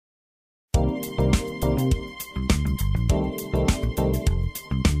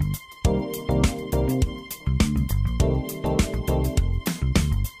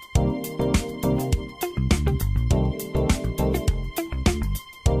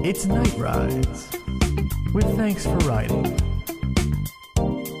It's Night Rides with Thanks for Riding.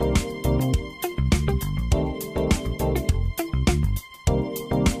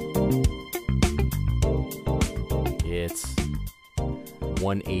 It's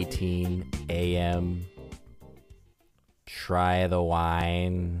 1:18 a.m. Try the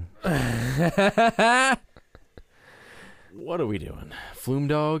wine. What are we doing? Flume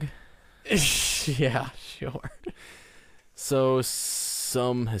Dog? Yeah, sure. So,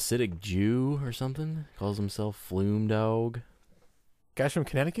 some Hasidic Jew or something calls himself Flume Dog. Guy's from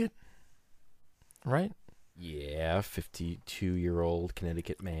Connecticut? Right? Yeah, 52-year-old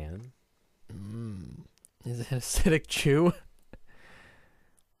Connecticut man. He's a Hasidic Jew.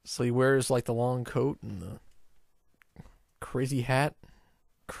 So he wears like the long coat and the crazy hat,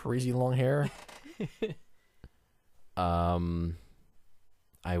 crazy long hair.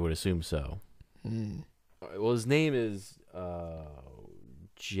 I would assume so. Well, his name is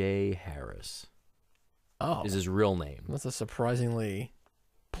Jay Harris. Oh, Is his real name. that's a surprisingly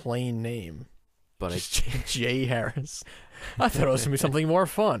plain name. But Just Jay Harris. I thought it was gonna be something more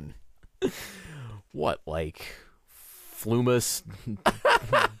fun. what, like Flumus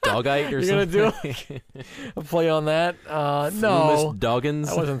Dogite or You're something? gonna do a play on that? No, Flumus Doggins?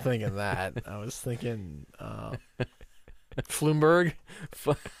 I wasn't thinking that. I was thinking Flumeberg,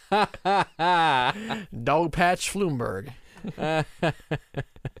 Dog Patch Flumeberg.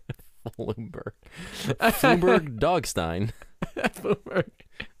 Flumeberg. Flumeberg Dogstein. Flumeberg.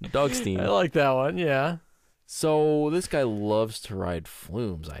 Dogstein. I like that one. Yeah. So this guy loves to ride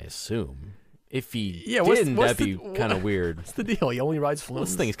flumes, I assume. If he what's didn't, that'd be the- kind of weird. What's the deal? He only rides Well, flumes.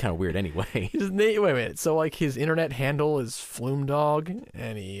 this thing is kind of weird anyway. His name, wait a minute. So like his internet handle is Flume Dog,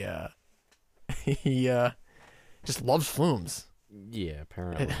 and he just loves flumes. Yeah,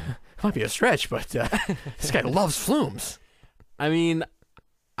 apparently. Might be a stretch, but this guy loves flumes. I mean,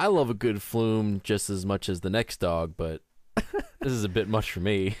 I love a good flume just as much as the next dog, but this is a bit much for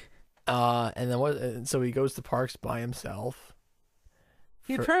me. And then what? And so he goes to parks by himself.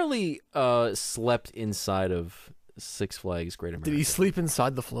 He apparently slept inside of Six Flags Great America. Did he sleep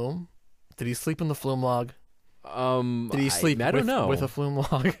inside the flume? Did he sleep in the flume log? Did he sleep? I don't know. With a flume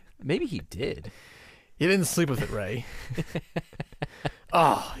log. Maybe he did. He didn't sleep with it, Ray.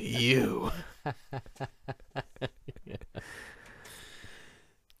 Oh, you.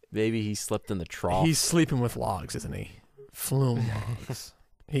 Maybe he slept in the trough. He's sleeping with logs, isn't he? Flume logs.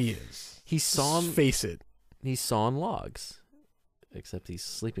 He is. He's sawing. Face it. He's sawing logs, except he's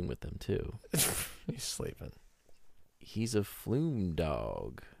sleeping with them too. He's sleeping. He's a flume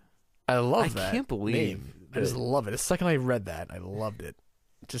dog. I love that. I can't believe name. I that- just love it. The second I read that, I loved it.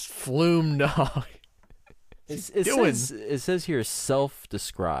 Just Flume Dog. It says here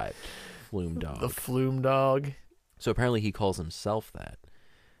self-described flume dog. The Flume Dog. So apparently he calls himself that.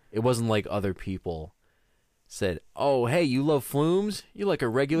 It wasn't like other people said, "Oh, hey, you love flumes? You like a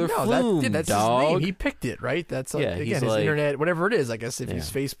regular flume that's dog." his name. He picked it, right? That's like, Yeah, again, he's his like- internet, whatever it is. I guess if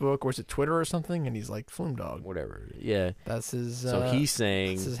he's Yeah. Facebook or is it Twitter or something, and he's like Flume Dog. Whatever. Yeah. That's his. So he's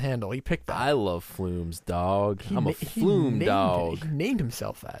saying, that's his handle. He picked that. "I love flumes, dog. He I'm a na- he flume named- dog." He named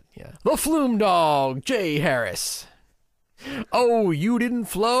himself that. Yeah. The Flume Dog, Jay Harris. Oh, you didn't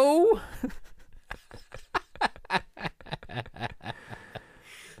flow?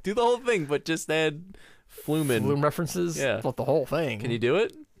 Do the whole thing, but just add flume in. Flume references? Yeah. Not the whole thing. Can you do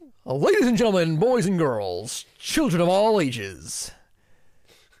it? Ladies and gentlemen, boys and girls, children of all ages,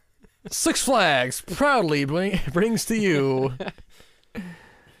 Six Flags proudly brings to you.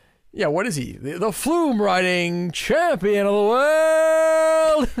 Yeah, what is he? The flume riding champion of the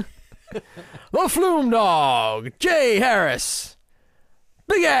world, the Flume Dog, Jay Harris,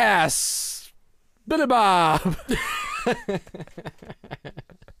 Big Ass, Billy Bob.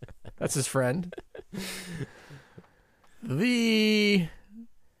 That's his friend. The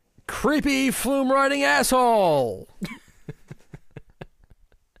creepy flume riding asshole.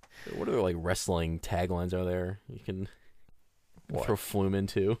 What other like wrestling taglines are there you can throw flume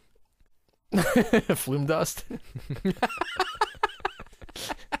into? Flume dust.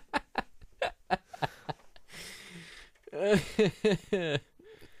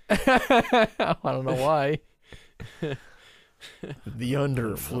 I don't know why. The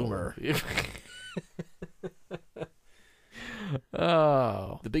under flumer.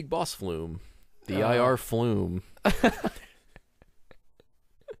 Oh. The big boss flume. The IR flume. $1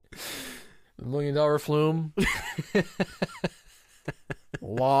 million flume. $1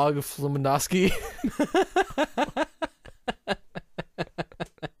 log Flume Dog.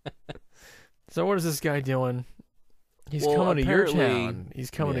 So what is this guy doing? He's coming to your town.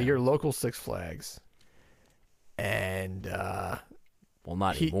 He's coming to your local Six Flags. And well,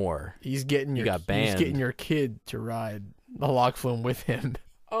 not anymore. He's getting got banned. He's getting your kid to ride the log flume with him.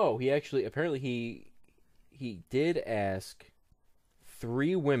 Oh, he actually he did ask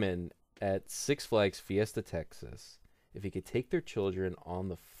 3 women at Six Flags Fiesta, Texas, if he could take their children on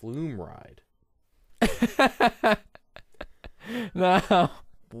the flume ride. No.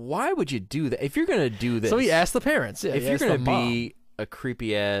 Why would you do that? If you're going to do this... So he asked the parents. Yeah, if you're going to be a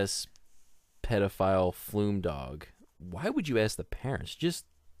creepy-ass pedophile flume dog, why would you ask the parents? Just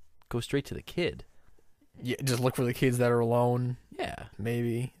go straight to the kid. Yeah, just look for the kids that are alone. Yeah.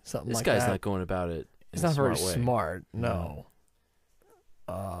 Maybe. Something like that. This guy's not going about it He's not very way. smart. No.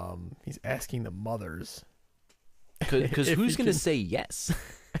 He's asking the mothers. Because who's going to say yes?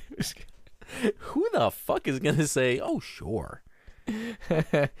 Who the fuck is going to say, oh, sure.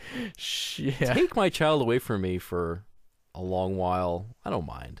 Yeah. Take my child away from me for a long while. I don't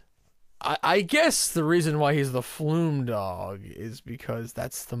mind. I guess the reason why he's the Flume Dog is because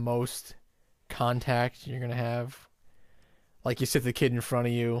that's the most contact you're going to have. Like, you sit the kid in front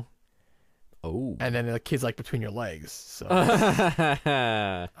of you. Oh. And then the kid's, like, between your legs. So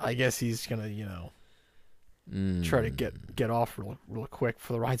I guess he's going to, try to get off real quick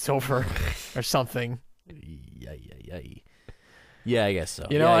before the ride's over or something. Yeah, I guess so.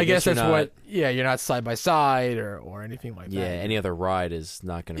 I guess that's what. Yeah, you're not side by side or anything like that. Yeah, any other ride is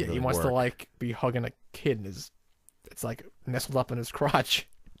not going to really he wants work. to like be hugging a kid and it's like nestled up in his crotch.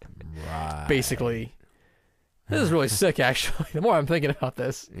 Right. Basically, this is really sick. Actually, the more I'm thinking about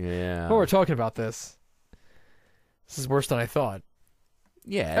this, the more we're talking about this is worse than I thought.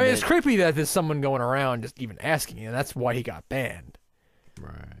 Yeah, I mean, it's creepy that there's someone going around just even asking, and that's why he got banned.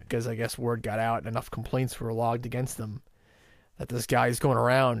 Right. Because I guess word got out and enough complaints were logged against them. That this guy's going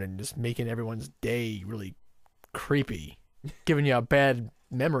around and just making everyone's day really creepy, giving you a bad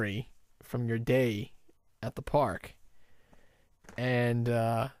memory from your day at the park. And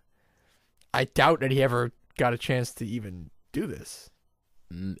I doubt that he ever got a chance to even do this.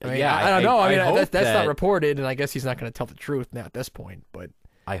 I mean, I don't know. I mean, that's not reported, and I guess he's not going to tell the truth now at this point. But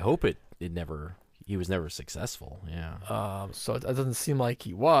I hope it never. He was never successful. Yeah. So it doesn't seem like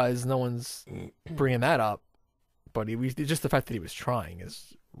he was. No one's bringing that up. But just the fact that he was trying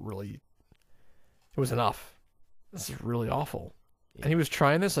is really, it was enough. This is really awful. Yeah. And he was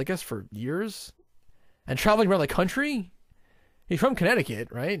trying this, I guess, for years, and traveling around the country. He's from Connecticut,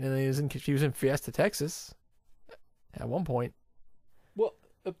 right? And he was in Fiesta, Texas, at one point. Well,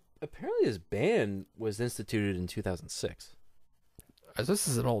 apparently his ban was instituted in 2006. This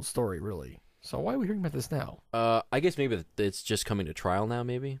is an old story, really. So why are we hearing about this now? I guess maybe it's just coming to trial now.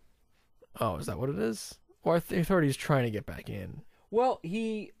 Maybe. Oh, is that what it is? Or I thought he's trying to get back in. Well,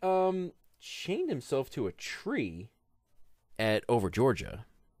 he chained himself to a tree at Over Georgia.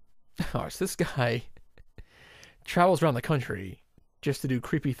 Oh, so this guy travels around the country just to do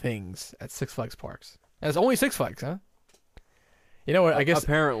creepy things at Six Flags parks. And it's only Six Flags, huh? You know what? I guess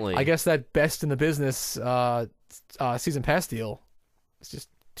that best in the business season pass deal is just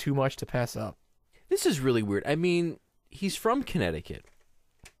too much to pass up. This is really weird. I mean, he's from Connecticut.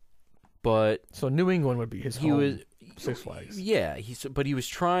 But so New England would be his home. Six Flags. Yeah, he was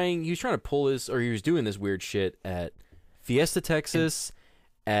trying to pull this, or he was doing this weird shit at Fiesta, Texas,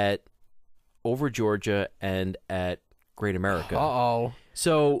 at Over Georgia, and at Great America. Uh-oh.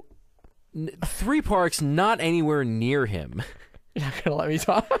 So 3 parks not anywhere near him. You're not gonna let me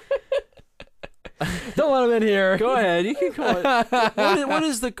talk. Don't let him in here. Go ahead. You can go ahead. What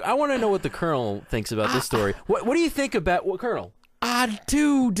is the? I want to know what the Colonel thinks about this story. What do you think about what Colonel? I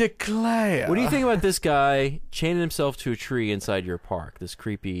do declare. What do you think about this guy chaining himself to a tree inside your park? This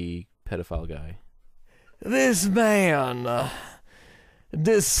creepy pedophile guy. This man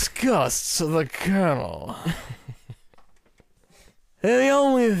disgusts the Colonel. The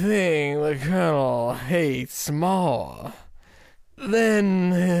only thing the Colonel hates more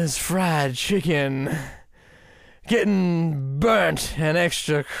than his fried chicken getting burnt and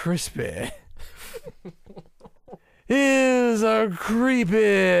extra crispy is a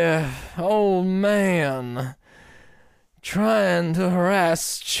creepy old man trying to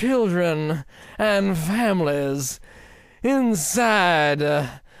harass children and families inside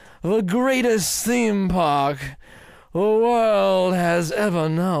the greatest theme park the world has ever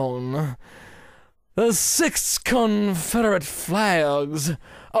known. The 6th Confederate Flags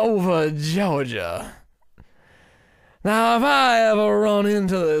over Georgia. Now, if I ever run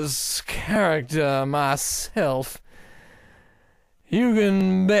into this character myself, You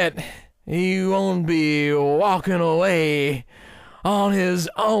can bet he won't be walking away on his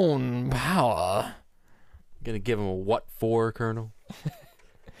own power. Gonna give him a what for, Colonel?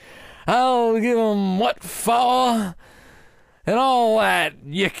 I'll give him what for, and all that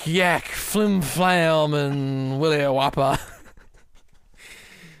yik yak, flim flam, and willy whopper.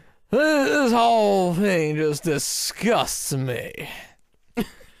 This whole thing just disgusts me. I'm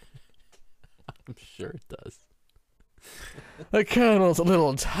sure it does. The Colonel's a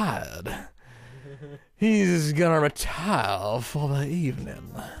little tired. He's gonna retire for the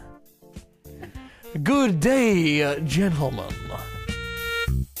evening. Good day, gentlemen.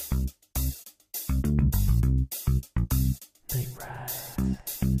 Night ride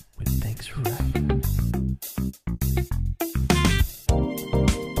with Thanks Ride.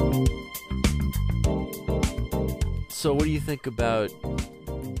 So what do you think about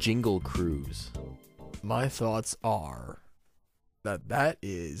Jingle Cruise? My thoughts are that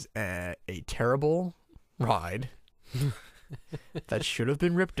is a terrible ride that should have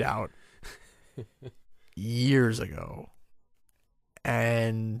been ripped out years ago.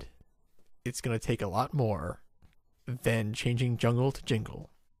 And it's going to take a lot more than changing jungle to jingle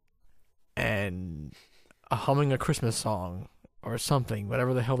and humming a Christmas song or something,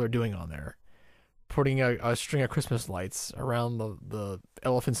 whatever the hell they're doing on there. Putting a string of Christmas lights around the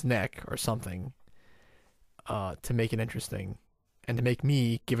elephant's neck or something to make it interesting and to make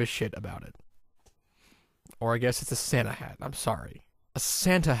me give a shit about it. Or I guess it's a Santa hat. I'm sorry. A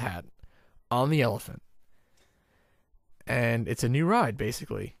Santa hat on the elephant. And it's a new ride,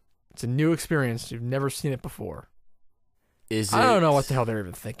 basically. It's a new experience. You've never seen it before. I don't know what the hell they're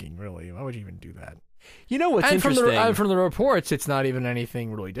even thinking, really. Why would you even do that? You know what's and interesting? From the reports, it's not even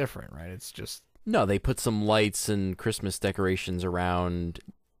anything really different, right? It's just... No, they put some lights and Christmas decorations around,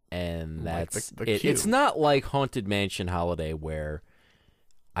 and that's like it. It's not like Haunted Mansion Holiday, where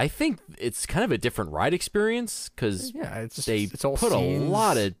I think it's kind of a different ride experience, because it's all put a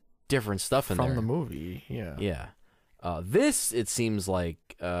lot of different stuff in there. From the movie, yeah. Yeah. This, it seems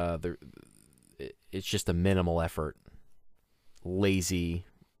like it's just a minimal effort. Lazy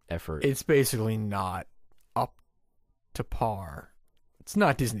effort. It's basically not up to par. It's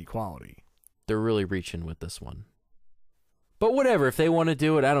not Disney quality. They're really reaching with this one. But whatever, if they want to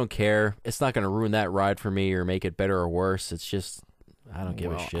do it, I don't care. It's not going to ruin that ride for me or make it better or worse. It's just, I don't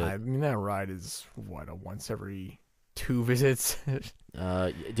give a shit. I mean, that ride is, a once every 2 visits?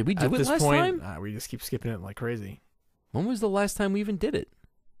 Did we do it last time? We just keep skipping it like crazy. When was the last time we even did it?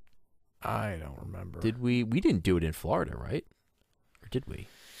 I don't remember. Did we? We didn't do it in Florida, right? Or did we?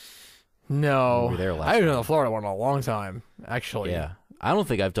 No. We were there last I haven't time. done the Florida one in a long time, actually. Yeah. I don't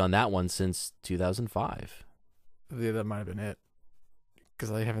think I've done that one since 2005. Yeah, that might have been it. Because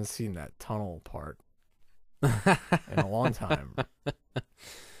I haven't seen that tunnel part in a long time.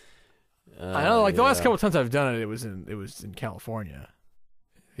 I know, like the last couple of times I've done it, it was in California,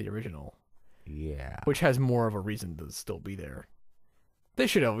 the original. Yeah. Which has more of a reason to still be there. They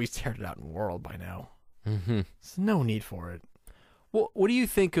should have at least teared it out in World by now. Mm-hmm. There's no need for it. Well, what do you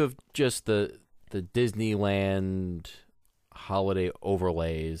think of just the Disneyland holiday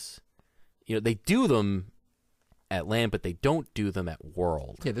overlays? You know, they do them at Land, but they don't do them at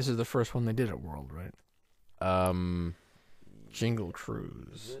World. Yeah, this is the first one they did at World, right? Jingle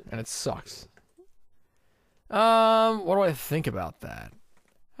Cruise, and it sucks. What do I think about that?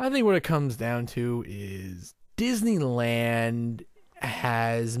 I think what it comes down to is Disneyland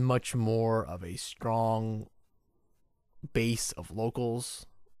has much more of a strong base of locals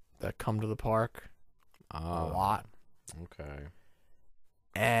that come to the park a lot. Okay.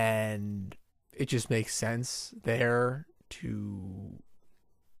 And it just makes sense there to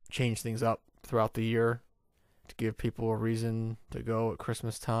change things up throughout the year to give people a reason to go at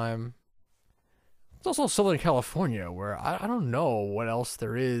Christmas time. It's also Southern California, where I don't know what else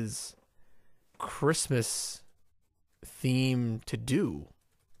there is Christmas theme to do.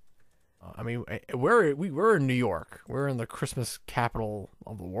 I mean, we're in New York. We're in the Christmas capital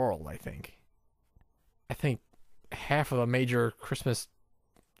of the world, I think. I think half of the major Christmas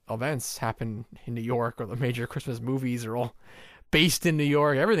events happen in New York, or the major Christmas movies are all based in New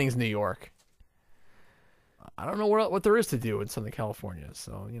York. Everything's New York. I don't know what there is to do in Southern California,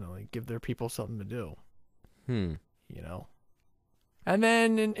 so, like, give their people something to do. And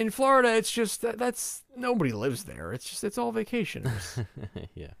then in Florida, it's just that's nobody lives there. It's all vacationers.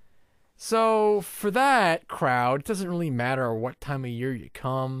 Yeah. So for that crowd, it doesn't really matter what time of year you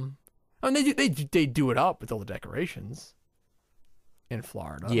come. I mean, they do it up with all the decorations in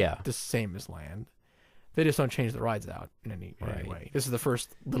Florida. Yeah. The same as Land. They just don't change the rides out in any way. This is the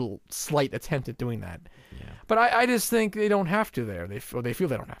first little slight attempt at doing that. Yeah. But I just think they don't have to there. They feel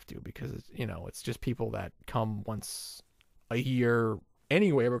they don't have to because it's just people that come once a year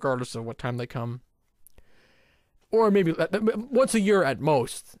anyway, regardless of what time they come. Or maybe once a year at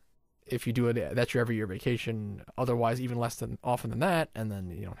most. If you do it, that's your every year vacation. Otherwise, even less than often than that, and then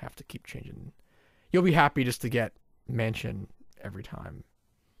you don't have to keep changing. You'll be happy just to get Mansion every time.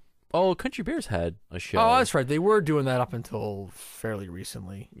 Oh, Country Bears had a show. Oh, that's right. They were doing that up until fairly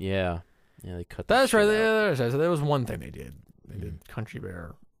recently. Yeah, they cut. That's right. That's right. So there was one thing they did. They did Country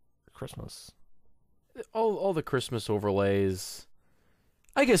Bear Christmas. All the Christmas overlays.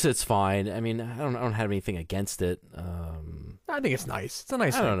 I guess it's fine. I mean, I don't have anything against it. I think it's nice. It's a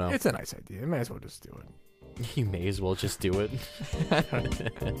nice. I don't know. It's a nice idea. You may as well just do it. You may as well just do it.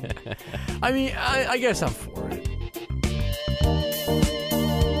 I mean, I guess I'm for it.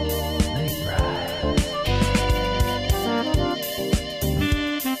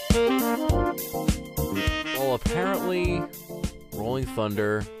 Well, apparently, Rolling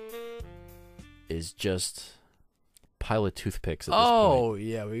Thunder is just a pile of toothpicks at this point. Oh,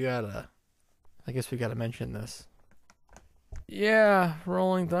 yeah, I guess we gotta mention this. Yeah,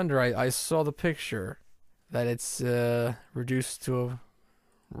 Rolling Thunder. I saw the picture that it's reduced to a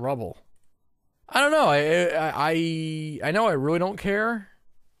rubble. I don't know. I know I really don't care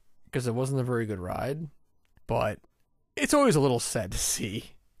because it wasn't a very good ride, but it's always a little sad to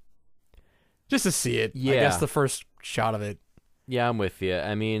see. Just to see it. Yeah. I guess the first shot of it. Yeah, I'm with you.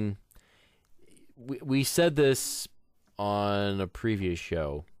 I mean, we said this on a previous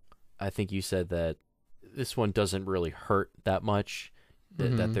show. I think you said that this one doesn't really hurt that much,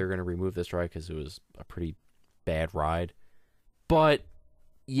 that they're going to remove this ride because it was a pretty bad ride. But,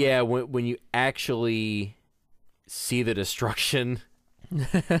 yeah, when you actually see the destruction,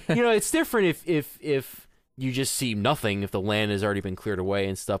 it's different if you just see nothing, if the land has already been cleared away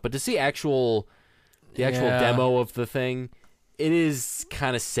and stuff. But to see the actual demo of the thing, it is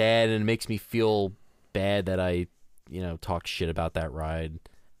kind of sad, and it makes me feel bad that I, talk shit about that ride.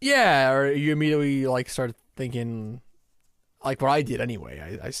 Yeah, or you immediately start thinking, like what I did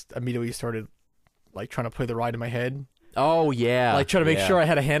anyway. I immediately started trying to play the ride in my head. Oh yeah, trying to make sure I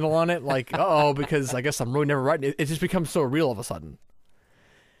had a handle on it. Because I guess I'm really never riding it. It just becomes so real all of a sudden.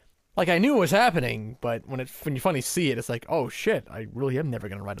 I knew it was happening, but when you finally see it, it's like, oh shit, I really am never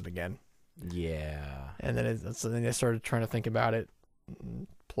gonna ride it again. Yeah. And then then I started trying to think about it, and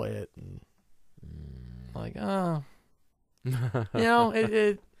play it, and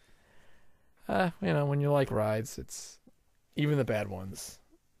when you like rides, it's even the bad ones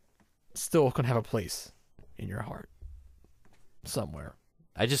still can have a place in your heart somewhere.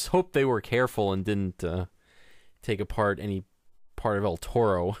 I just hope they were careful and didn't take apart any part of El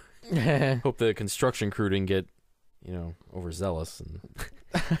Toro. Hope the construction crew didn't get, overzealous and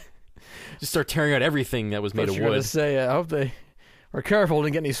just start tearing out everything that was made of wood. I was going to say, I hope they were careful,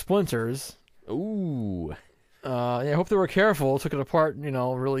 didn't get any splinters. Ooh. I hope they were careful, took it apart,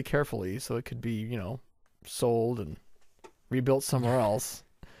 really carefully so it could be, sold and rebuilt somewhere else.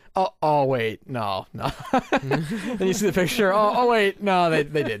 Oh wait, no. Then you see the picture. Oh wait, no, they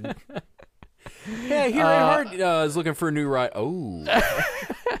didn't. Yeah, here Earhart is looking for a new ride. Oh.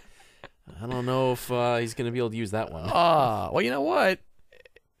 I don't know if he's going to be able to use that one. Well, you know what?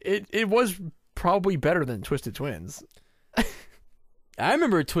 It was probably better than Twisted Twins. I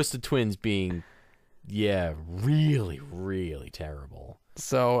remember Twisted Twins being, really, really terrible.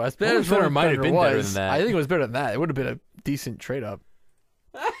 So as bad as Thunder might have been better than that. I think it was better than that. It would have been a decent trade up.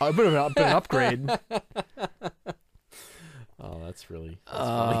 It would have been an upgrade. Oh, that's funny.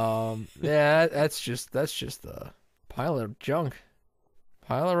 Yeah, that's just a pile of junk,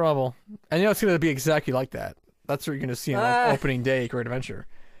 pile of rubble, and it's going to be exactly like that. That's what you're going to see on opening day, Great Adventure.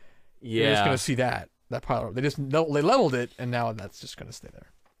 Yeah, you're just going to see that pile. They leveled it, and now that's just going to stay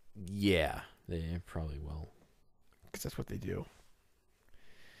there. Yeah, they probably will, because that's what they do.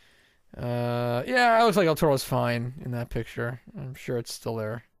 It looks like El Toro's fine in that picture. I'm sure it's still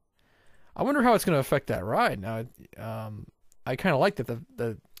there. I wonder how it's going to affect that ride. Now, I kind of like that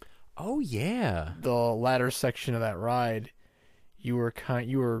the ladder section of that ride. You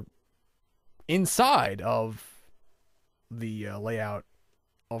were inside of the layout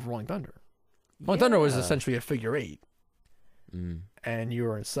of Rolling Thunder. Rolling Thunder was essentially a figure 8, and you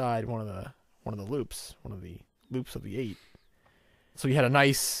were inside one of the loops, of the 8. So you had a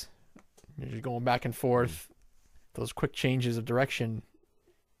nice. You're going back and forth, those quick changes of direction.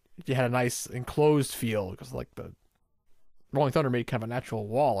 You had a nice enclosed feel because the Rolling Thunder made kind of a natural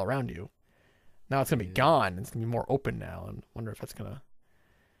wall around you. Now it's going to be gone. It's going to be more open now, and I wonder if that's going to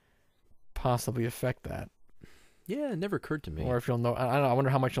possibly affect that. Yeah, it never occurred to me. Or if you'll know, I don't know. I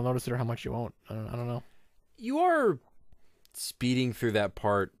wonder how much you'll notice it or how much you won't. I don't know. You are speeding through that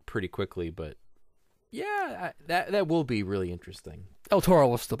part pretty quickly, but yeah, that will be really interesting. El Toro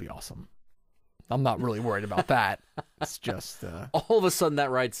will still be awesome. I'm not really worried about that. It's just all of a sudden that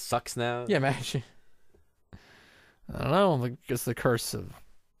ride sucks now. Yeah, man. I don't know. I guess the curse of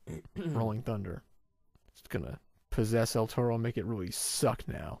Rolling Thunder. It's gonna possess El Toro and make it really suck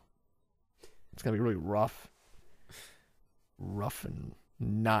now. It's gonna be really rough and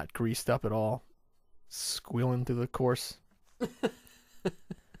not greased up at all, squealing through the course.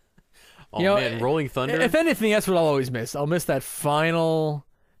 Oh, man, Rolling Thunder. If anything, that's what I'll always miss. I'll miss that final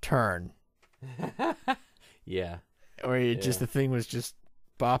turn. Yeah. Where just the thing was just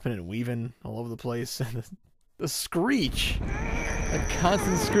bopping and weaving all over the place, and the screech, that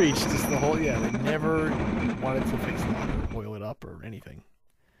constant screech, just the whole they never wanted to fix it or oil it up or anything.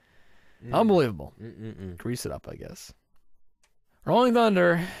 Unbelievable. Grease it up, I guess. Rolling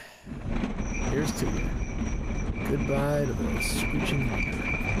Thunder, here's to you. Goodbye to the screeching thunder.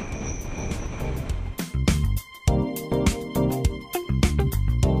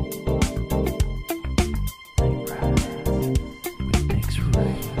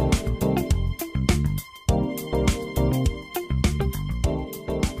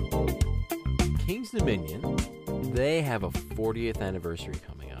 Dominion, they have a 40th anniversary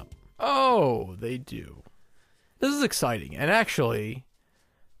coming up. Oh, they do. This is exciting. And actually,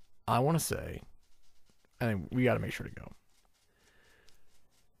 I want to say, we got to make sure to go.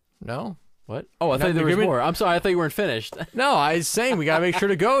 No? What? Oh, I thought there was more. I'm sorry, I thought you weren't finished. No, I was saying we got to make sure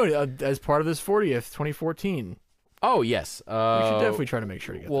to go as part of this 40th, 2014. Oh, yes. We should definitely try to make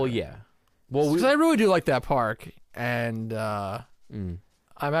sure to get there. Well, yeah. Well, because I really do like that park, and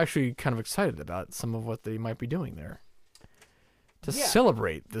I'm actually kind of excited about some of what they might be doing there to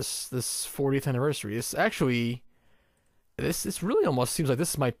celebrate this 40th anniversary. This really almost seems like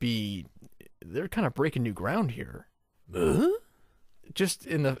this might be, they're kind of breaking new ground here. Just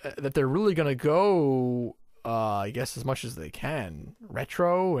in that they're really going to go, I guess, as much as they can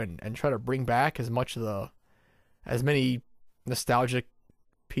retro and try to bring back as many nostalgic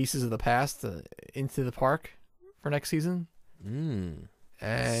pieces of the past into the park for next season.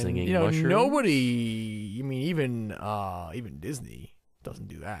 And Singing mushroom? Nobody, even Disney doesn't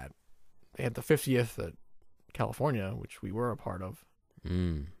do that. They had the 50th at California, which we were a part of.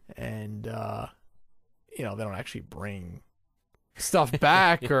 And they don't actually bring stuff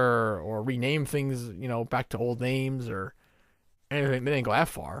back or rename things, back to old names or anything. They didn't go that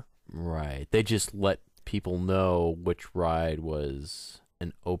far. Right. They just let people know which ride was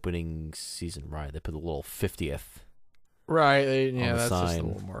an opening season ride. They put a little 50th. Right, that's just a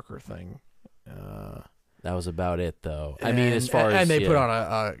little marker thing. That was about it, though. As far as they put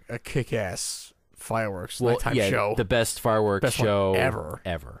on a kick-ass fireworks nighttime show, the best fireworks show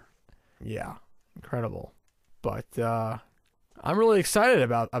ever. Yeah, incredible. But I'm really excited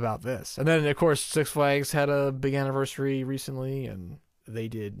about this. And then, of course, Six Flags had a big anniversary recently, and they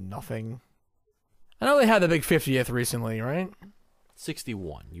did nothing. I know they had the big 50th recently, right?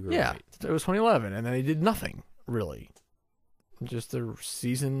 61. You were right. It was 2011, and then they did nothing really. Just a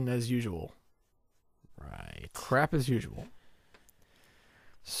season as usual. Right. Crap as usual.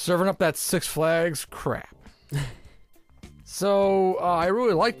 Serving up that Six Flags crap. So, I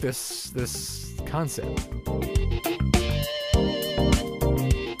really like this concept.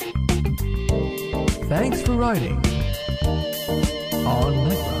 Thanks for riding on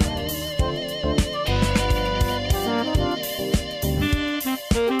Night Ride.